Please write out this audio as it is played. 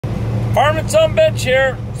Farming Some Bitch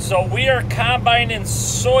here. So we are combining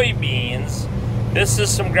soybeans. This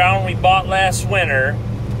is some ground we bought last winter,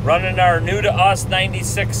 running our new to us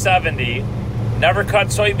 9670. Never cut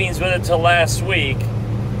soybeans with it till last week.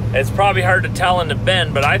 It's probably hard to tell in the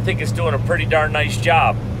bin, but I think it's doing a pretty darn nice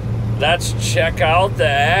job. Let's check out the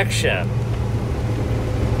action.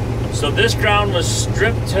 So this ground was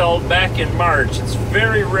strip tilled back in March. It's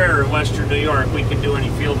very rare in Western New York we can do any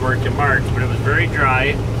field work in March, but it was very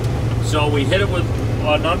dry. So we hit it with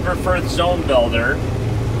an unpreferred zone builder.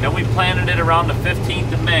 Then we planted it around the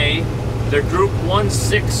 15th of May. They're group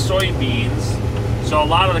 1-6 soybeans. So a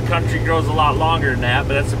lot of the country grows a lot longer than that,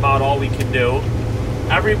 but that's about all we can do.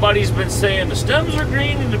 Everybody's been saying the stems are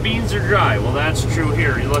green and the beans are dry. Well, that's true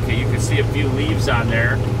here. You look, you can see a few leaves on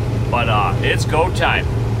there, but it's go time.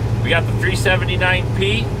 We got the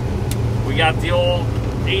 379P. We got the old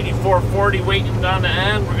 8440 waiting on the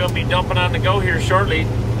end. We're gonna be dumping on the go here shortly.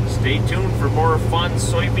 Stay tuned for more fun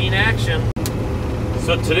soybean action.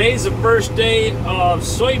 So today's the first day of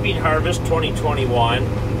Soybean Harvest 2021.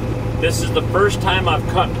 This is the first time I've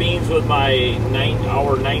cut beans with my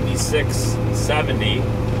 9670.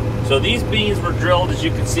 So these beans were drilled, as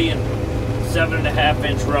you can see, in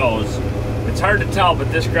 7.5-inch rows. It's hard to tell,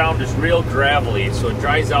 but this ground is real gravelly, so it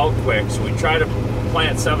dries out quick. So we try to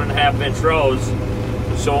plant 7.5-inch rows,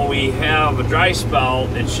 so when we have a dry spell,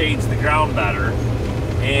 it shades the ground better.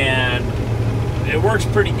 And it works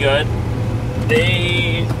pretty good.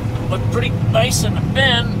 They look pretty nice in the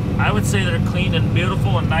bin. I would say they're clean and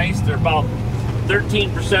beautiful and nice. They're about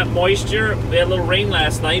 13% moisture. We had a little rain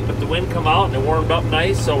last night, but the wind come out and it warmed up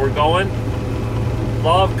nice, so we're going.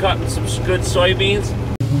 Love cutting some good soybeans.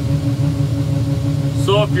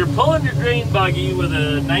 So if you're pulling your grain buggy with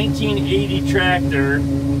a 1980 tractor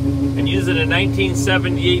and using a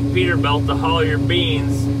 1978 Peterbilt to haul your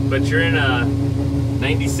beans, but you're in a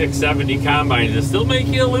 9670 combine, does it still make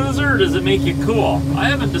you a loser or does it make you cool? I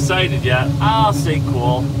haven't decided yet. I'll say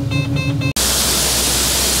cool.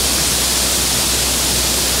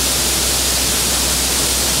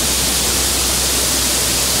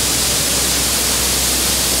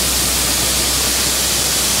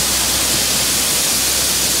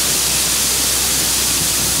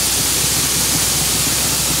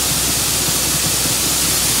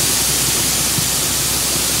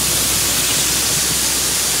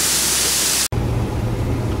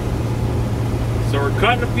 So we're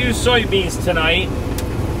cutting a few soybeans tonight.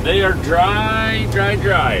 They are dry, dry,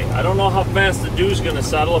 dry. I don't know how fast the dew's gonna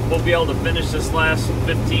settle, if we'll be able to finish this last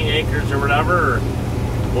 15 acres or whatever, or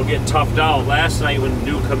we'll get toughed out. Last night when the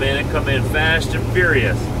dew come in, it come in fast and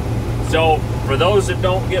furious. So for those that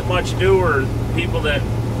don't get much dew, or people that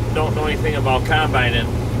don't know anything about combining,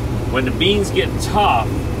 when the beans get tough,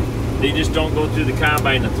 they just don't go through the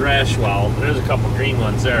combine to thrash well. There's a couple green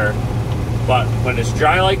ones there. But when it's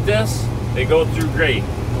dry like this, they go through great.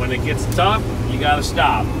 When it gets tough, you gotta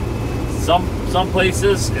stop. Some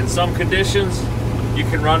places, in some conditions, you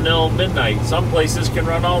can run till midnight. Some places can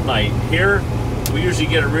run all night. Here, we usually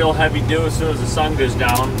get a real heavy dew as soon as the sun goes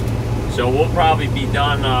down. So we'll probably be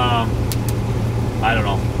done, I don't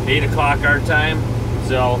know, 8 o'clock our time.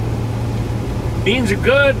 So, beans are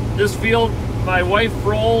good. This field, my wife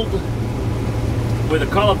rolled with a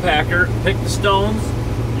color packer, picked the stones.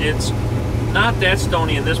 It's not that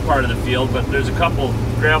stony in this part of the field, but there's a couple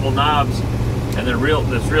gravel knobs and they're real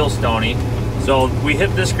stony. So we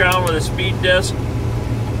hit this ground with a speed disc,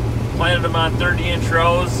 planted them on 30-inch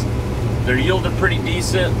rows. They're yielding pretty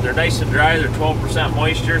decent. They're nice and dry. They're 12%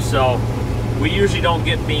 moisture, so we usually don't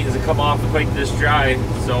get beans that come off quite this dry,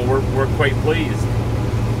 so we're quite pleased.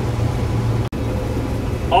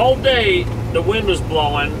 All day the wind was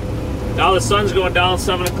blowing. Now the sun's going down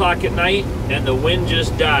 7 o'clock at night and the wind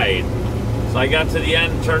just died. So I got to the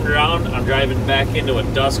end, turned around, I'm driving back into a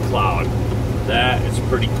dust cloud. That is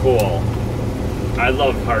pretty cool. I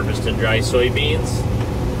love harvesting dry soybeans.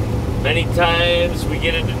 Many times we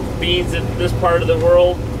get into beans in this part of the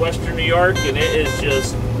world, Western New York, and it is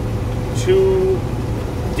just too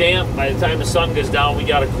damp. By the time the sun goes down, we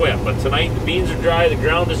gotta quit. But tonight the beans are dry, the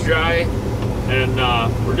ground is dry, and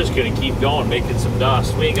we're just gonna keep going, making some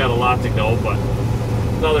dust. We ain't got a lot to go, but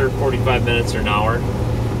another 45 minutes or an hour.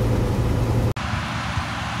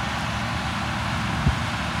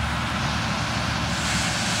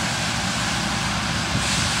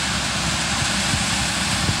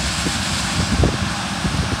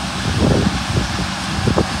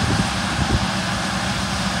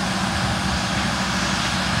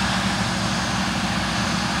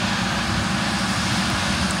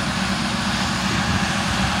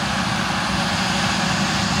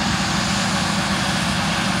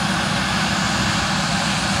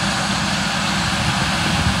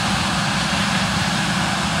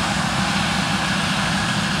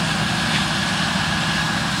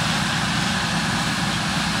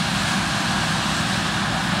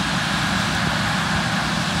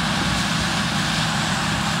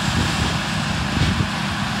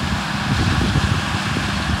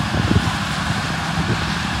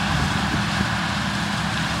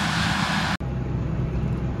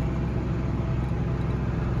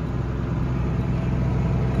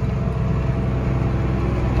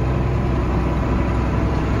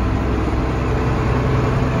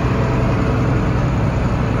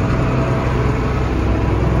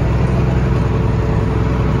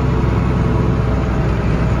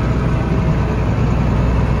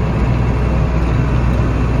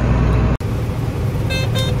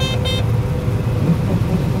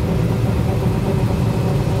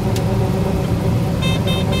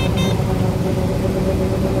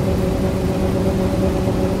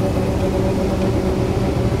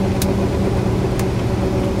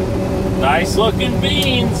 Nice looking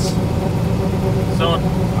beans. So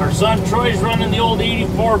our son Troy's running the old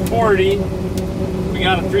 8440. We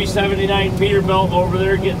got a 379 Peterbilt over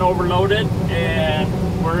there getting overloaded,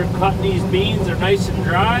 and we're cutting these beans. They're nice and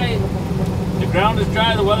dry. The ground is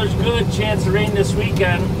dry, the weather's good, chance of rain this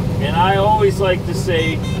weekend, and I always like to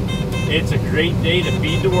say it's a great day to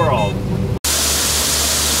feed the world.